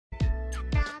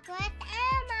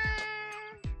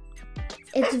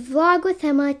It's Vlog with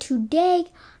Emma. Today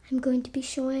I'm going to be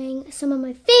showing some of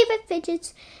my favorite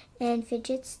fidgets and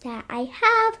fidgets that I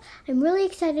have. I'm really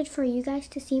excited for you guys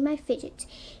to see my fidgets.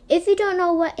 If you don't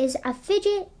know what is a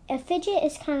fidget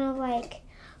is kind of like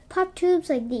pop tubes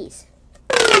like these.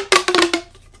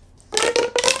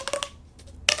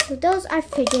 So those are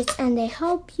fidgets and they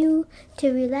help you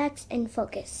to relax and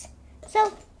focus.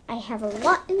 So I have a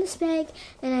lot in this bag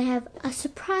and I have a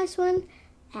surprise one.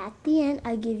 At the end,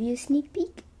 I'll give you a sneak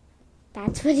peek.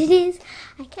 That's what it is.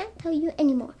 I can't tell you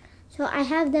anymore. So I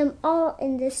have them all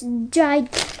in this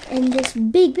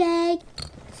big bag.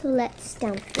 So let's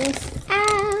dump this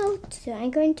out. So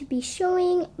I'm going to be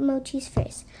showing mochis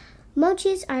first.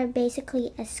 Mochis are basically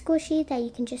a squishy that you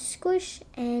can just squish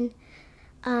and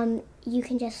you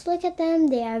can just look at them.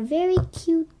 They are very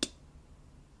cute.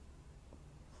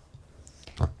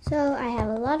 So I have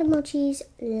a lot of mochis.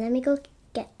 Let me go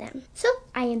get them. So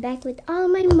I am back with all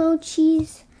my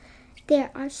mochis. They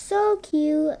are so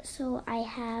cute. So I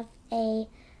have a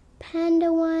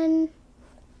panda one,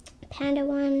 a cat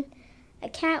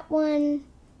one,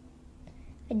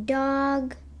 a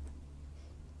dog,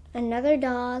 another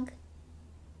dog,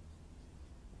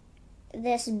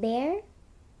 this bear,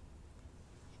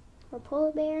 or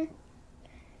polar bear,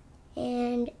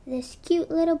 and this cute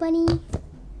little bunny,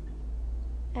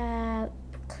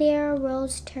 clear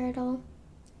rose turtle,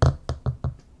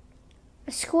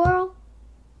 a squirrel,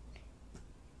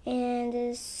 and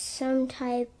there's some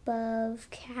type of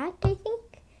cat, I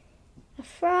think, a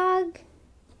frog,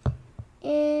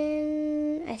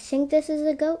 and I think this is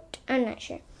a goat. I'm not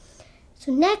sure.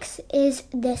 So next is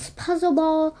this puzzle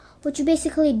ball. What you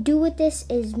basically do with this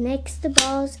is mix the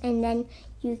balls and then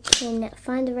you can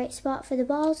find the right spot for the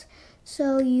balls.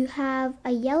 So you have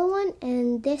a yellow one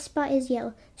and this spot is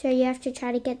yellow. So you have to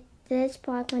try to get this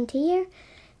black one to here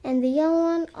and the yellow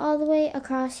one all the way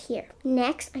across here.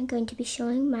 Next, I'm going to be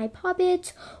showing my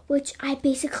puppets, which I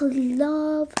basically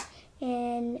love.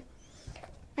 And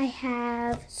I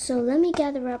have, so let me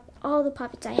gather up all the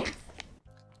puppets I have.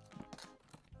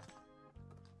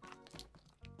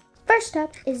 First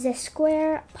up is the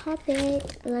square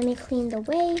puppet. Let me clean the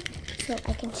way so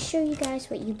I can show you guys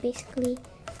what you basically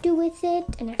do with it.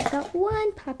 And I've got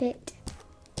one puppet.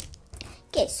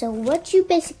 Okay, so what you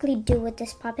basically do with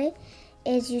this puppet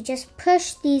is you just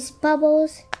push these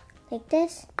bubbles like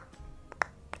this.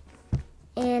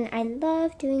 And I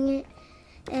love doing it.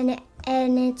 And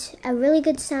it's a really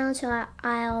good sound, so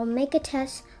I'll make a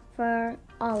test for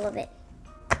all of it.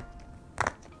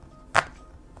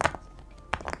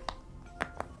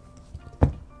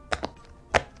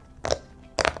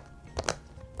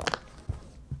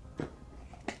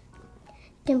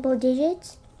 Dimple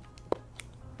digits.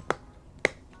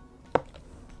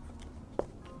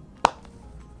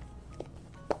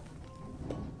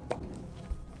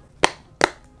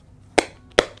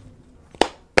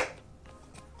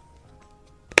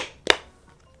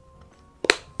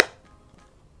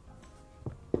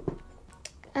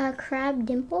 A crab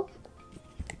dimple.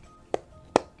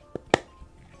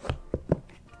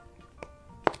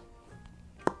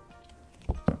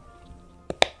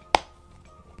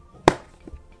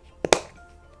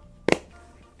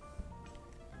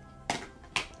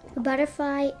 A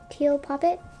butterfly teal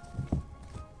puppet.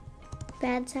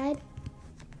 Bad side.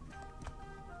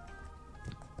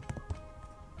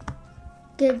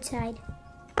 Good side.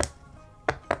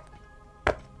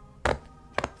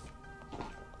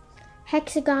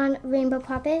 Hexagon rainbow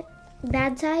puppet.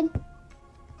 Bad side.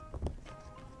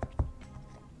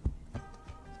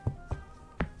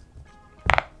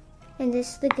 And this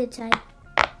is the good side.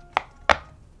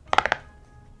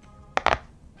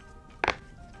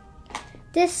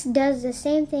 This does the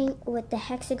same thing with the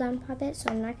hexagon puppet, so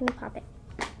I'm not going to pop it.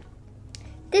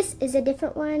 This is a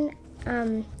different one,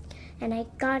 and I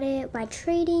got it by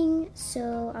trading,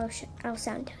 so I'll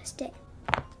sound test it.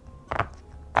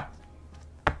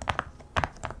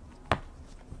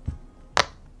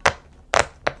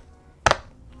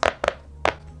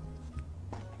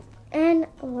 And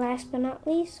last but not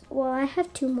least, well, I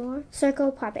have two more.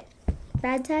 Circle puppet.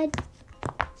 Bad side.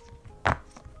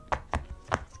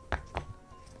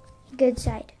 Good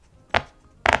side.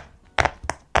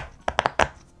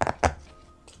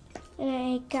 And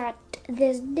I got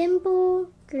this dimple,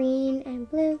 green and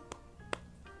blue.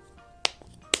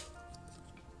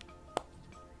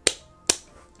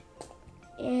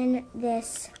 And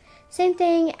this, same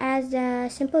thing as a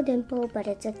simple dimple, but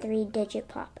it's a 3-digit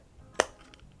pop.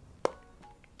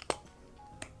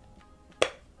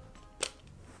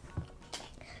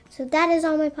 So that is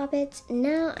all my puppets.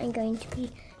 Now I'm going to be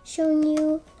showing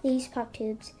you these pop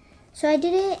tubes. So I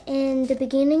did it in the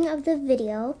beginning of the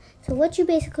video. So what you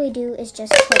basically do is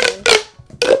just put in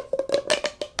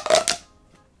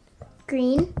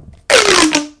green,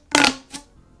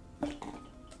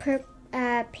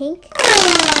 pink,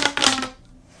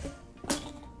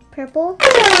 purple,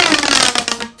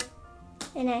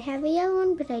 and I have a yellow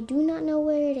one, but I do not know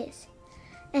where it is.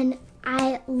 And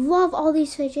I love all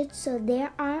these fidgets, so they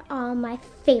are all my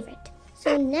favorite.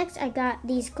 So next I got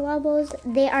these globals.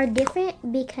 They are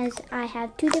different because I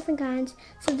have two different kinds.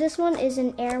 So this one is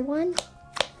an air one,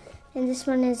 and this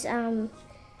one is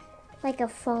like a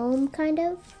foam kind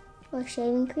of, or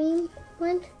shaving cream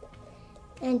one.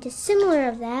 And to similar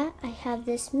of that, I have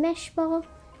this mesh ball.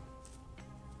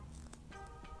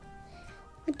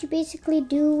 What you basically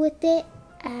do with it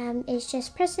is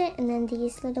just press it, and then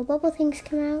these little bubble things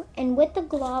come out. And with the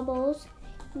globals,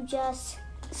 you just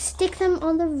stick them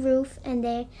on the roof, and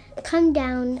they come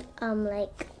down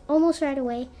like almost right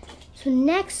away. So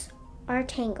next are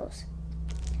tangles.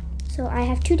 So I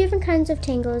have two different kinds of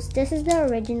tangles. This is the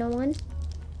original one,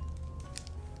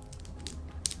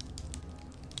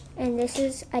 and this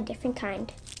is a different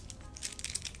kind.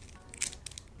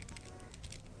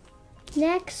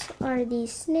 Next are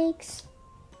these snakes.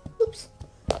 Oops.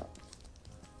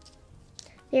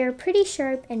 They're pretty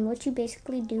sharp, and what you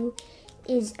basically do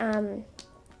is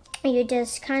you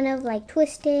just kind of like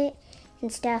twist it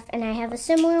and stuff. And I have a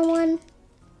similar one,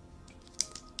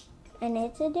 and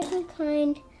it's a different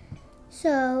kind.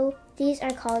 So these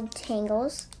are called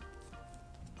tangles.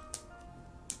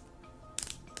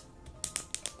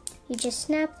 You just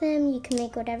snap them. You can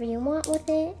make whatever you want with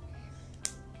it.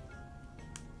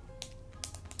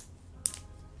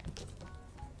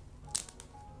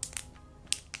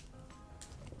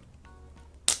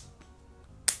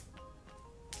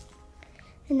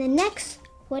 And the next,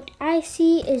 what I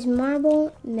see is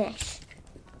marble mesh.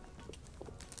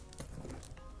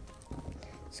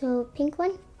 So pink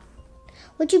one.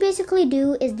 What you basically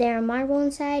do is there a marble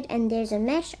inside and there's a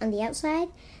mesh on the outside.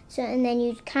 So, and then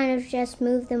you kind of just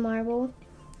move the marble.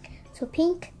 So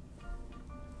pink.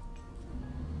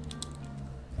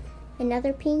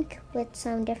 Another pink with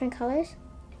some different colors.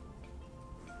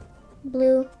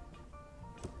 Blue.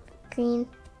 Green.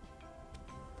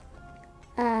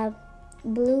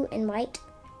 Blue and white,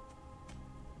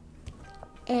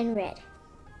 and red.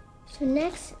 So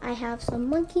next I have some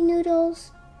monkey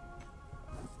noodles.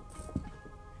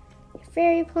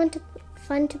 Very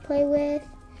fun to play with.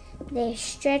 They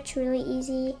stretch really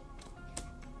easy.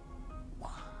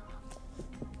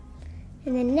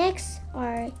 And then next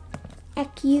are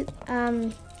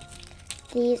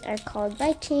these are called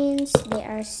bike chains. They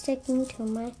are sticking to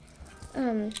my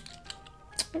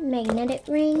magnetic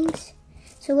rings.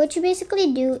 So what you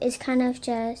basically do is kind of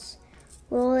just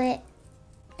roll it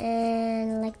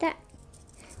and like that.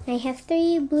 And I have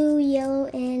 3, blue, yellow,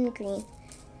 and green.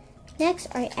 Next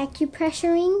are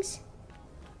acupressure rings.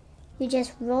 You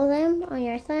just roll them on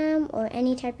your thumb or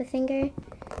any type of finger,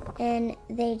 and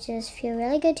they just feel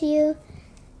really good to you.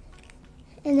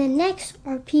 And then next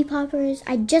are pea poppers.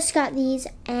 I just got these,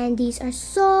 and these are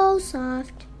so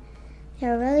soft.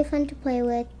 They're really fun to play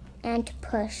with and to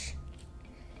push.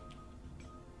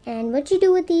 And what you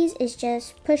do with these is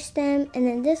just push them, and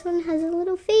then this one has a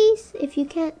little face, if you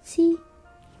can't see.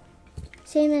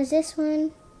 Same as this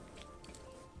one.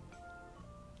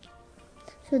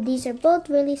 So these are both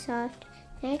really soft.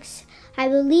 Next, I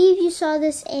believe you saw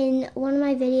this in one of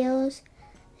my videos,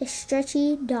 the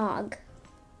stretchy dog.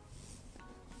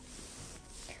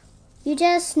 You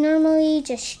just normally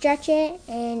just stretch it,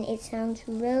 and it sounds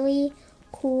really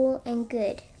cool and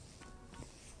good.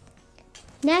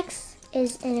 Next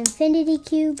is an infinity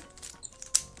cube.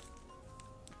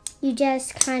 You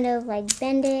just kind of like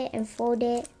bend it and fold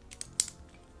it.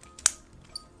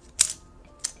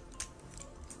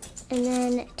 And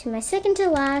then to my second to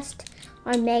last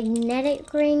are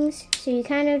magnetic rings. So you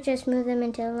kind of just move them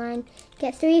into a line.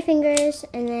 Get 3 fingers,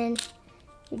 and then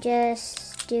you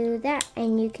just do that,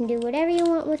 and you can do whatever you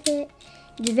want with it.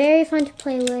 It's very fun to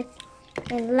play with.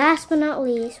 And last but not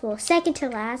least, well, second to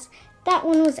last, that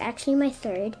one was actually my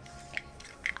third,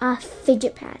 a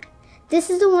fidget pad. This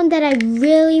is the one that I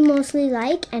really mostly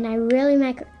like, and I really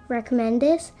recommend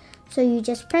this. So you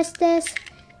just press this.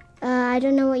 I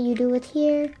don't know what you do with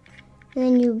here. And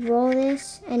then you roll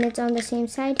this, and it's on the same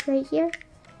side right here.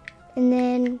 And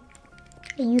then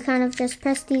you kind of just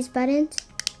press these buttons.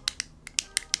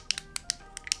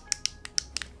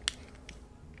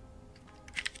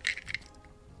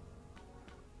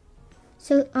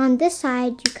 So on this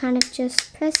side, you kind of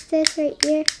just press this right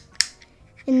here.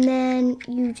 And then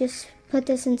you just put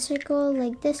this in circle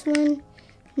like this one. And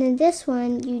then this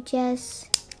one, you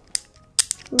just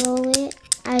roll it.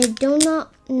 I do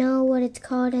not know what it's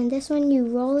called. And this one, you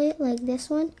roll it like this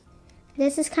one.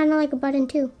 This is kind of like a button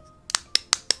too.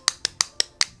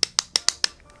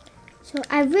 So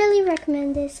I really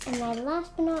recommend this. And my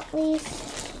last but not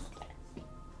least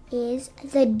is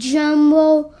the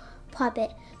jumbo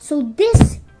puppet. So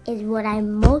this is what I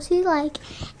mostly like,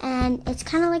 and it's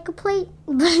kind of like a plate,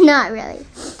 but not really.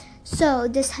 So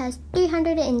this has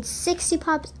 360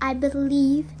 pops, I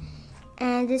believe,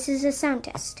 and this is a sound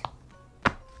test.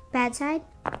 Bad side,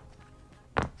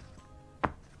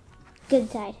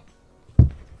 good side.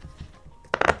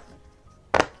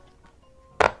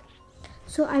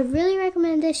 So I really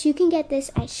recommend this. You can get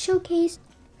this at Showcase.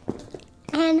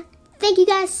 And thank you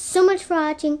guys so much for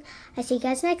watching. I see you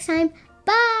guys next time.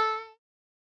 Bye!